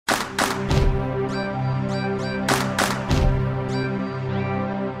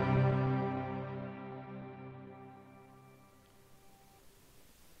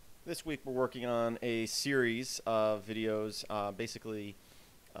This week we're working on a series of videos, basically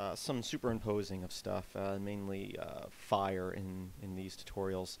some superimposing of stuff, mainly fire in these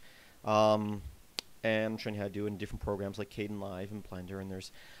tutorials. And I'm showing you how to do it in different programs like Kdenlive and Blender, and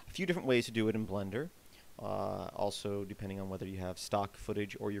there's a few different ways to do it in Blender. Also, depending on whether you have stock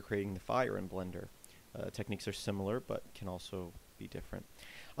footage or you're creating the fire in Blender. Techniques are similar, but can also be different.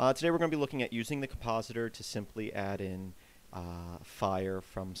 Today we're going to be looking at using the compositor to simply add in fire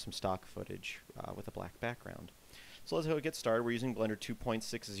from some stock footage with a black background. So let's get started. We're using Blender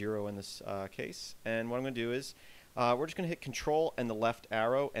 2.60 in this case, and what I'm going to do is we're just going to hit Control and the left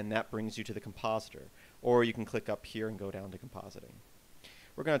arrow, and that brings you to the compositor. Or you can click up here and go down to compositing.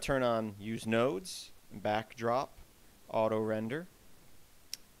 We're going to turn on Use Nodes, Backdrop, Auto Render.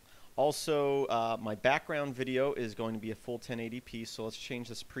 Also, my background video is going to be a full 1080p, so let's change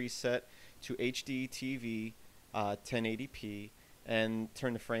this preset to HD TV 1080p and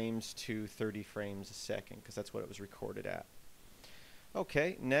turn the frames to 30 frames a second, because that's what it was recorded at.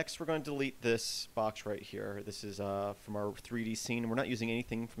 Okay, next we're going to delete this box right here. This is from our 3D scene. We're not using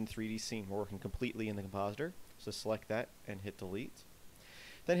anything from the 3D scene. We're working completely in the compositor. So select that and hit delete.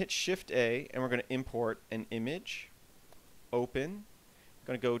 Then hit Shift A, and we're going to import an image. Open. I'm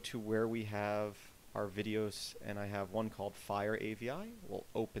going to go to where we have our videos, and I have one called Fire AVI. We'll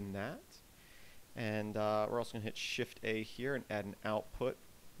open that. And we're also going to hit Shift A here and add an output,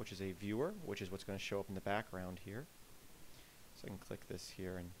 which is a viewer, which is what's going to show up in the background here. So I can click this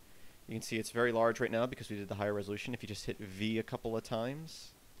here, and you can see it's very large right now because we did the higher resolution. If you just hit V a couple of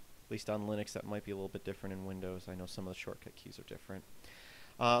times, at least on Linux, that might be a little bit different in Windows. I know some of the shortcut keys are different.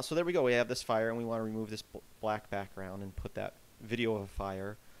 So there we go. We have this fire, and we want to remove this black background and put that video of a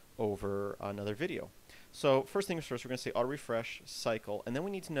fire over another video. So first things first, we're going to say auto refresh, cycle, and then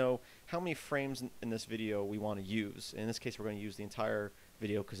we need to know how many frames in this video we want to use. In this case, we're going to use the entire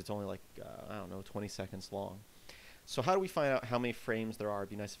video because it's only like, I don't know, 20 seconds long. So how do we find out how many frames there are? It'd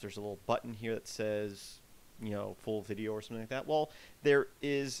be nice if there's a little button here that says, you know, full video or something like that. Well, there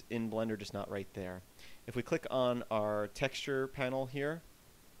is in Blender, just not right there. If we click on our texture panel here,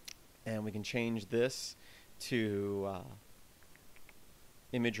 and we can change this to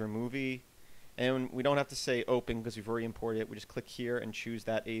image or movie, and we don't have to say open because we've already imported it. We just click here and choose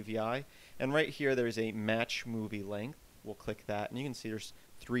that AVI, and right here there's a match movie length. We'll click that, and you can see there's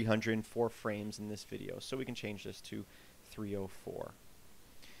 304 frames in this video, so we can change this to 304.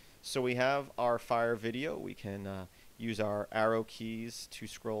 So we have our fire video. We can use our arrow keys to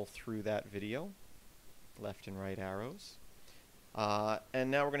scroll through that video, left and right arrows.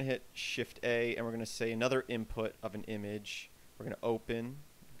 And now we're going to hit Shift A, and we're going to say another input of an image. We're going to open,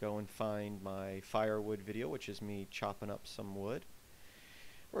 go and find my firewood video, which is me chopping up some wood.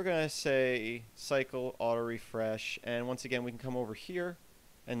 We're going to say cycle, auto refresh, and once again we can come over here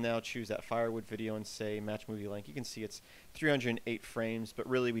and now choose that firewood video and say match movie length. You can see it's 308 frames, but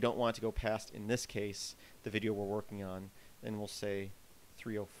really we don't want it to go past, in this case, the video we're working on. And we'll say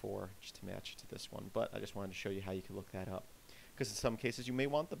 304 just to match it to this one, but I just wanted to show you how you can look that up. Because in some cases you may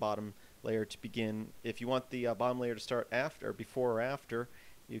want the bottom layer to begin. If you want the bottom layer to start after, before or after,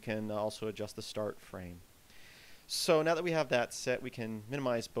 you can also adjust the start frame. So now that we have that set, we can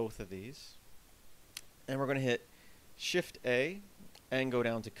minimize both of these. And we're going to hit Shift A and go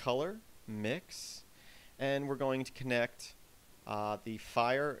down to Color, Mix, and we're going to connect the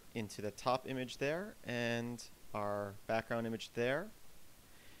fire into the top image there and our background image there.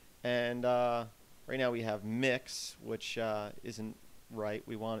 And right now we have mix, which isn't right.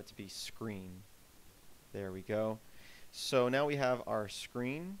 We want it to be screen. There we go. So now we have our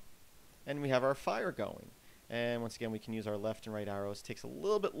screen and we have our fire going. And once again, we can use our left and right arrows. It takes a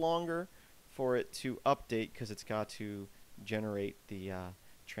little bit longer for it to update because it's got to generate the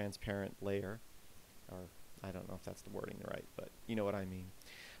transparent layer. Or I don't know if that's the wording right, but you know what I mean.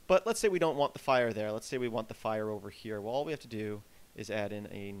 But let's say we don't want the fire there. Let's say we want the fire over here. Well, all we have to do is add in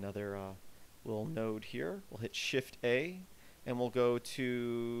another little node here. We'll hit Shift A, and we'll go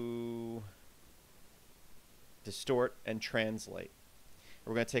to Distort and Translate.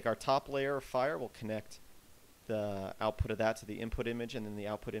 We're going to take our top layer of fire. We'll connect the output of that to the input image, and then the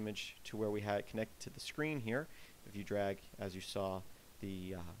output image to where we had it connected to the screen here. If you drag, as you saw,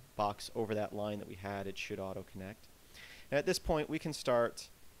 the box over that line that we had, it should auto-connect. And at this point, we can start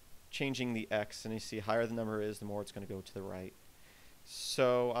changing the X, and you see higher the number is, the more it's going to go to the right.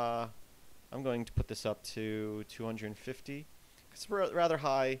 So I'm going to put this up to 250. It's rather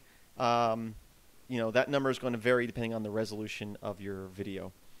high. You know, that number is going to vary depending on the resolution of your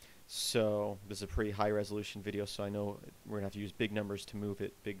video. So this is a pretty high resolution video, so I know we're going to have to use big numbers to move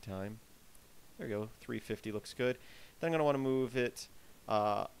it big time. There we go, 350 looks good. Then I'm going to want to move it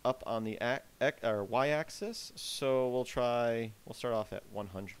up on the or y-axis. So we'll start off at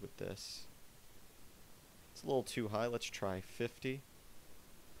 100 with this. It's a little too high. Let's try 50.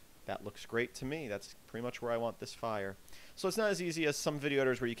 That looks great to me. That's pretty much where I want this fire. So it's not as easy as some video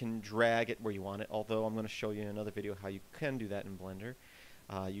editors where you can drag it where you want it, although I'm going to show you in another video how you can do that in Blender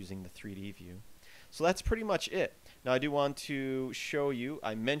using the 3D view. So that's pretty much it. Now I do want to show you,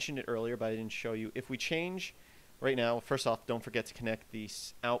 I mentioned it earlier, but I didn't show you. If we change right now, first off, don't forget to connect the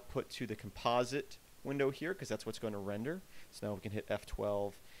output to the composite window here, because that's what's going to render. So now we can hit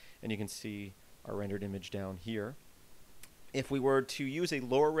F12, and you can see our rendered image down here. If we were to use a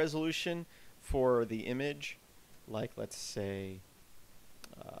lower resolution for the image, like let's say,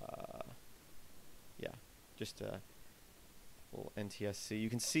 yeah, just a little NTSC, you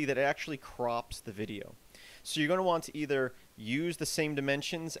can see that it actually crops the video. So you're going to want to either use the same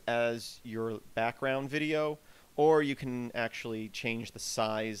dimensions as your background video, or you can actually change the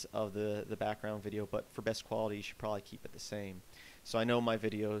size of the background video, but for best quality you should probably keep it the same. So I know my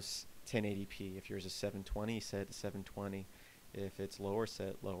video's 1080p. If yours is 720, set it to 720. If it's lower, set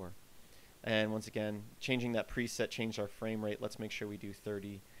it lower. And once again, changing that preset changed our frame rate. Let's make sure we do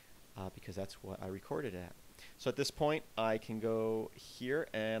 30 because that's what I recorded at. So at this point, I can go here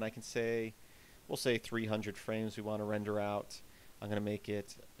and I can say, we'll say 300 frames we want to render out. I'm going to make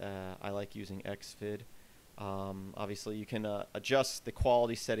it, I like using Xvid. Obviously, you can adjust the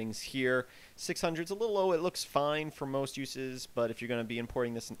quality settings here. 600 is a little low. It looks fine for most uses, but if you're going to be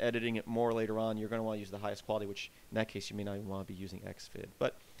importing this and editing it more later on, you're going to want to use the highest quality, which in that case you may not even want to be using Xvid.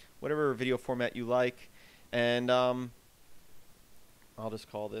 But whatever video format you like, and I'll just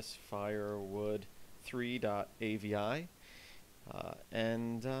call this firewood3.avi,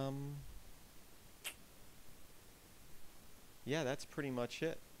 yeah, that's pretty much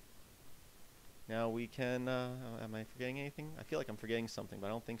it. Now we can, am I forgetting anything? I feel like I'm forgetting something, but I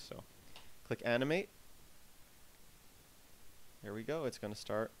don't think so. Click animate. There we go. It's going to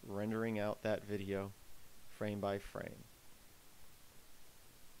start rendering out that video frame by frame.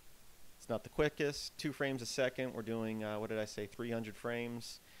 It's not the quickest, 2 frames a second. We're doing, what did I say, 300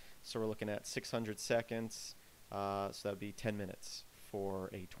 frames. So we're looking at 600 seconds. So that would be 10 minutes for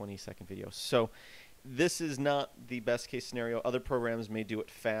a 20-second video. So this is not the best case scenario. Other programs may do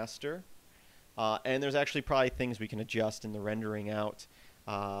it faster. And there's actually probably things we can adjust in the rendering out,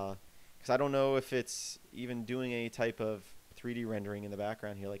 because I don't know if it's even doing any type of 3D rendering in the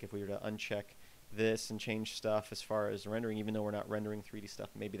background here. Like if we were to uncheck this and change stuff as far as rendering, even though we're not rendering 3D stuff,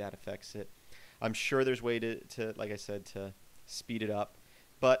 maybe that affects it. I'm sure there's a way to like I said, to speed it up.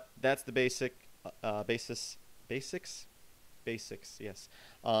 But that's the basics, yes,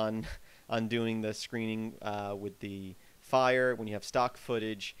 on doing the screening with the fire when you have stock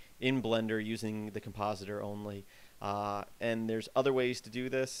footage in Blender using the compositor only. And there's other ways to do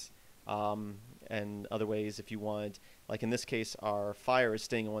this, and other ways if you want. Like in this case, our fire is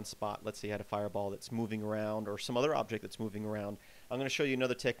staying in one spot. Let's say you had a fireball that's moving around, or some other object that's moving around. I'm going to show you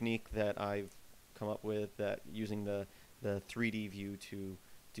another technique that I've come up with, that using the 3D view to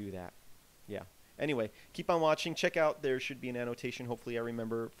do that. Yeah. Anyway, keep on watching. Check out, there should be an annotation, hopefully I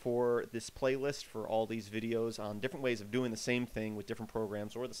remember, for this playlist for all these videos on different ways of doing the same thing with different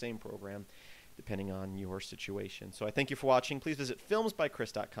programs, or the same program, depending on your situation. So I thank you for watching. Please visit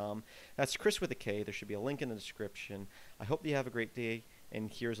filmsbychris.com. That's Chris with a K. There should be a link in the description. I hope that you have a great day, and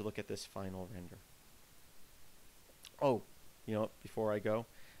here's a look at this final render. Oh, you know, before I go,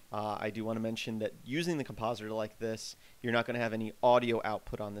 I do want to mention that using the compositor like this, you're not going to have any audio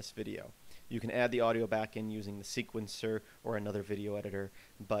output on this video. You can add the audio back in using the sequencer or another video editor,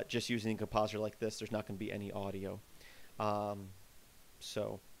 but just using a compositor like this, there's not going to be any audio.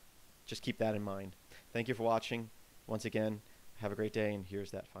 So just keep that in mind. Thank you for watching. Once again, have a great day, and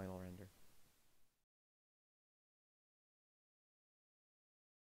here's that final render.